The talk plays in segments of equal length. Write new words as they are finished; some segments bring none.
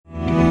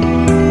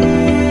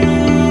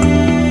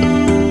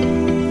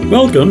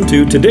Welcome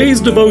to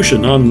today's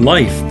devotion on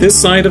life this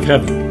side of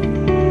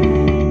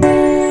heaven.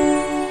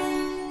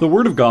 The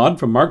Word of God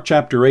from Mark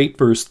chapter 8,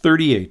 verse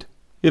 38.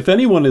 If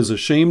anyone is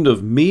ashamed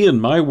of me and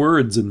my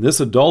words in this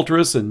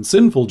adulterous and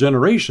sinful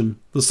generation,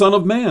 the Son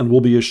of Man will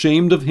be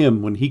ashamed of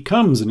him when he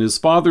comes in his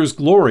Father's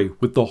glory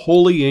with the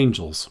holy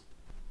angels.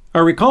 I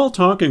recall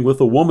talking with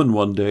a woman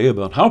one day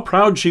about how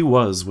proud she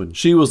was when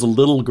she was a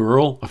little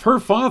girl of her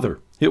father.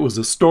 It was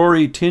a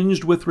story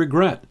tinged with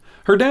regret.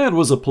 Her dad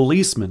was a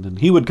policeman, and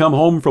he would come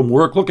home from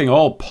work looking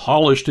all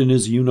polished in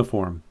his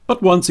uniform.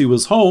 But once he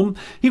was home,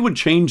 he would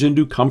change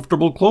into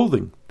comfortable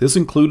clothing. This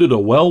included a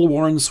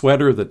well-worn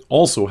sweater that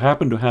also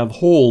happened to have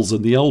holes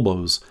in the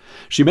elbows.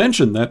 She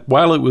mentioned that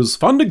while it was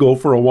fun to go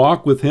for a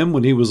walk with him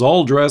when he was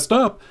all dressed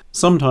up,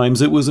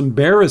 sometimes it was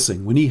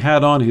embarrassing when he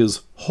had on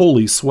his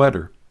holy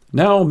sweater.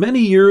 Now, many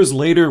years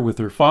later, with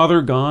her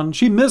father gone,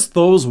 she missed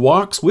those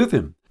walks with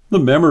him. The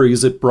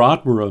memories it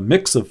brought were a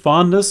mix of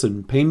fondness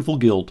and painful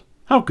guilt.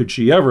 How could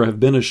she ever have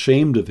been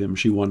ashamed of him,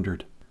 she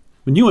wondered.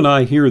 When you and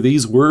I hear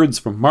these words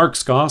from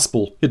Mark's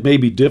Gospel, it may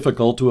be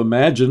difficult to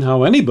imagine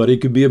how anybody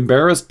could be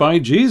embarrassed by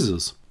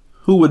Jesus.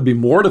 Who would be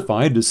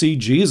mortified to see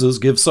Jesus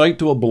give sight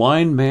to a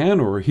blind man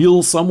or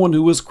heal someone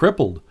who was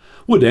crippled?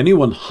 Would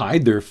anyone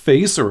hide their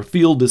face or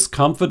feel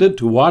discomfited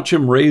to watch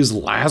him raise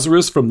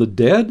Lazarus from the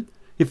dead?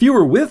 If you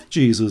were with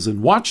Jesus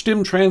and watched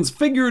him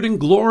transfigured in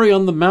glory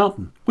on the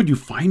mountain, would you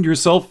find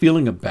yourself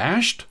feeling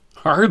abashed?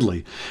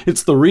 Hardly.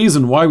 It's the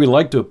reason why we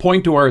like to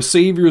point to our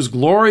Savior's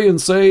glory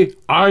and say,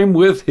 "I'm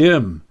with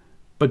him."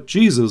 But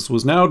Jesus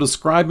was now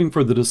describing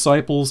for the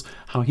disciples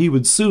how he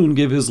would soon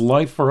give his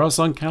life for us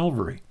on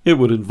Calvary. It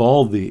would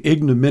involve the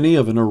ignominy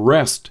of an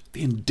arrest,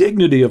 the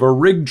indignity of a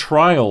rigged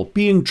trial,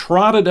 being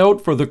trotted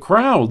out for the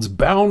crowds,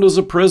 bound as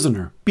a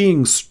prisoner,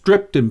 being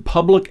stripped in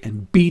public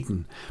and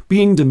beaten,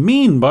 being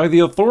demeaned by the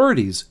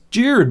authorities,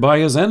 jeered by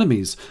his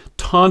enemies,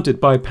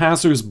 taunted by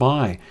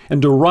passers-by, and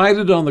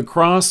derided on the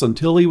cross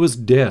until he was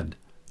dead.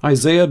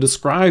 Isaiah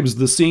describes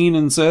the scene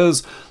and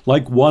says,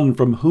 "Like one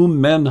from whom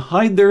men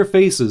hide their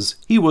faces,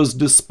 he was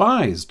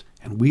despised,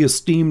 and we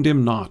esteemed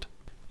him not."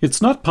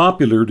 It's not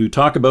popular to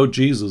talk about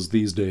Jesus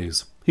these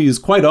days. He's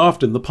quite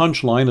often the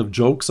punchline of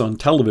jokes on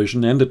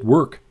television and at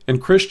work,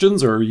 and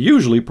Christians are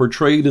usually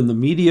portrayed in the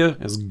media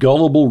as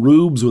gullible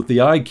rubes with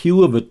the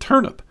IQ of a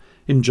turnip.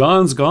 In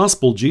John's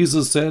Gospel,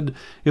 Jesus said,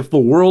 "If the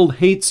world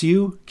hates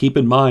you, keep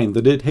in mind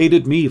that it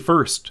hated me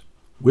first."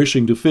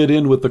 Wishing to fit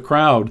in with the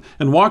crowd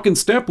and walk in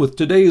step with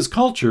today's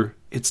culture,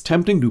 it's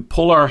tempting to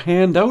pull our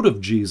hand out of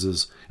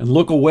Jesus and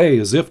look away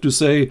as if to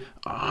say,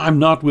 "I'm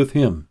not with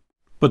him."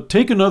 But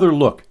take another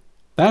look.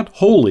 That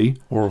holy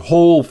or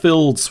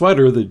hole-filled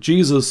sweater that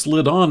Jesus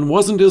slid on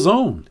wasn't his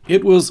own.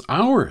 It was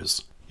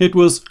ours. It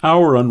was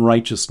our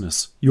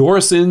unrighteousness, your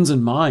sins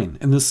and mine,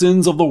 and the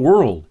sins of the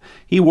world.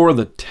 He wore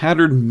the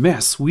tattered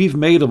mess we've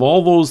made of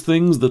all those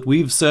things that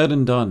we've said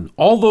and done,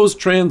 all those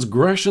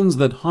transgressions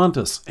that haunt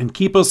us and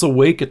keep us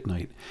awake at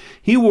night.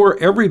 He wore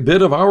every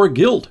bit of our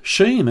guilt,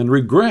 shame, and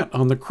regret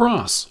on the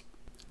cross.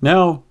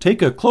 Now,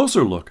 take a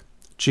closer look.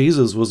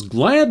 Jesus was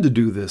glad to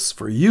do this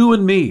for you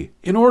and me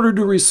in order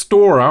to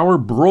restore our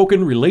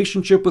broken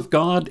relationship with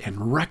God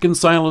and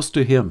reconcile us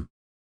to him.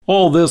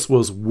 All this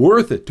was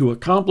worth it to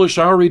accomplish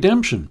our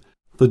redemption.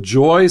 The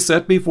joy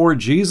set before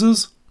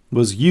Jesus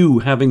was you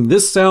having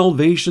this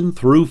salvation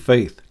through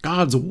faith,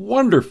 God's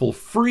wonderful,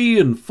 free,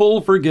 and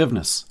full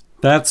forgiveness.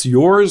 That's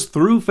yours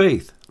through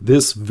faith,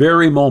 this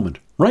very moment,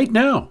 right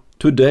now,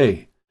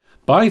 today.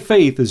 By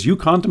faith, as you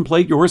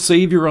contemplate your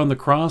Savior on the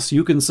cross,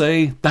 you can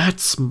say,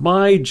 "That's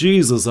my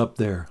Jesus up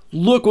there.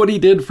 Look what he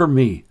did for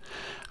me."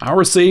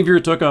 Our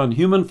Savior took on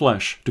human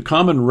flesh to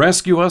come and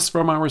rescue us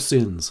from our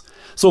sins.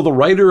 So the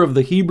writer of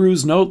the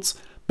Hebrews notes,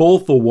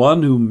 both the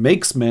one who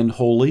makes men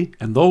holy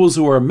and those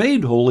who are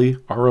made holy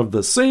are of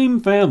the same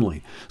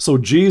family. So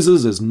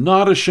Jesus is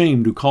not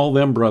ashamed to call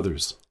them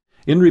brothers.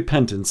 In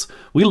repentance,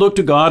 we look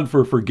to God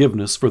for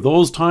forgiveness for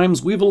those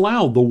times we've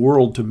allowed the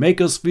world to make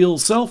us feel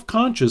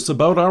self-conscious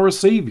about our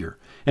Savior.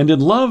 And in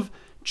love,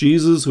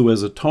 Jesus, who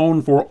has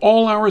atoned for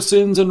all our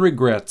sins and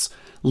regrets,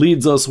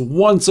 leads us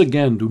once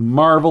again to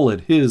marvel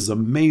at his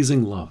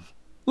amazing love.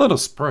 Let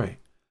us pray.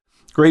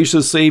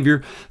 Gracious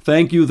Savior,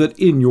 thank you that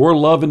in your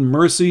love and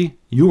mercy,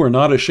 you are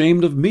not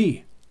ashamed of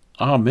me.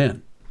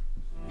 Amen.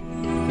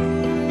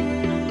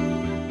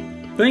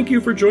 Thank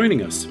you for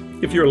joining us.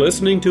 If you're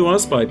listening to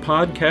us by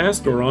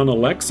podcast or on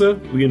Alexa,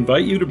 we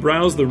invite you to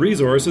browse the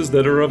resources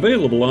that are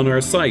available on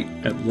our site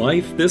at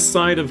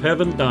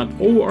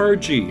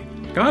lifethissideofheaven.org.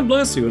 God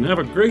bless you and have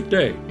a great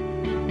day.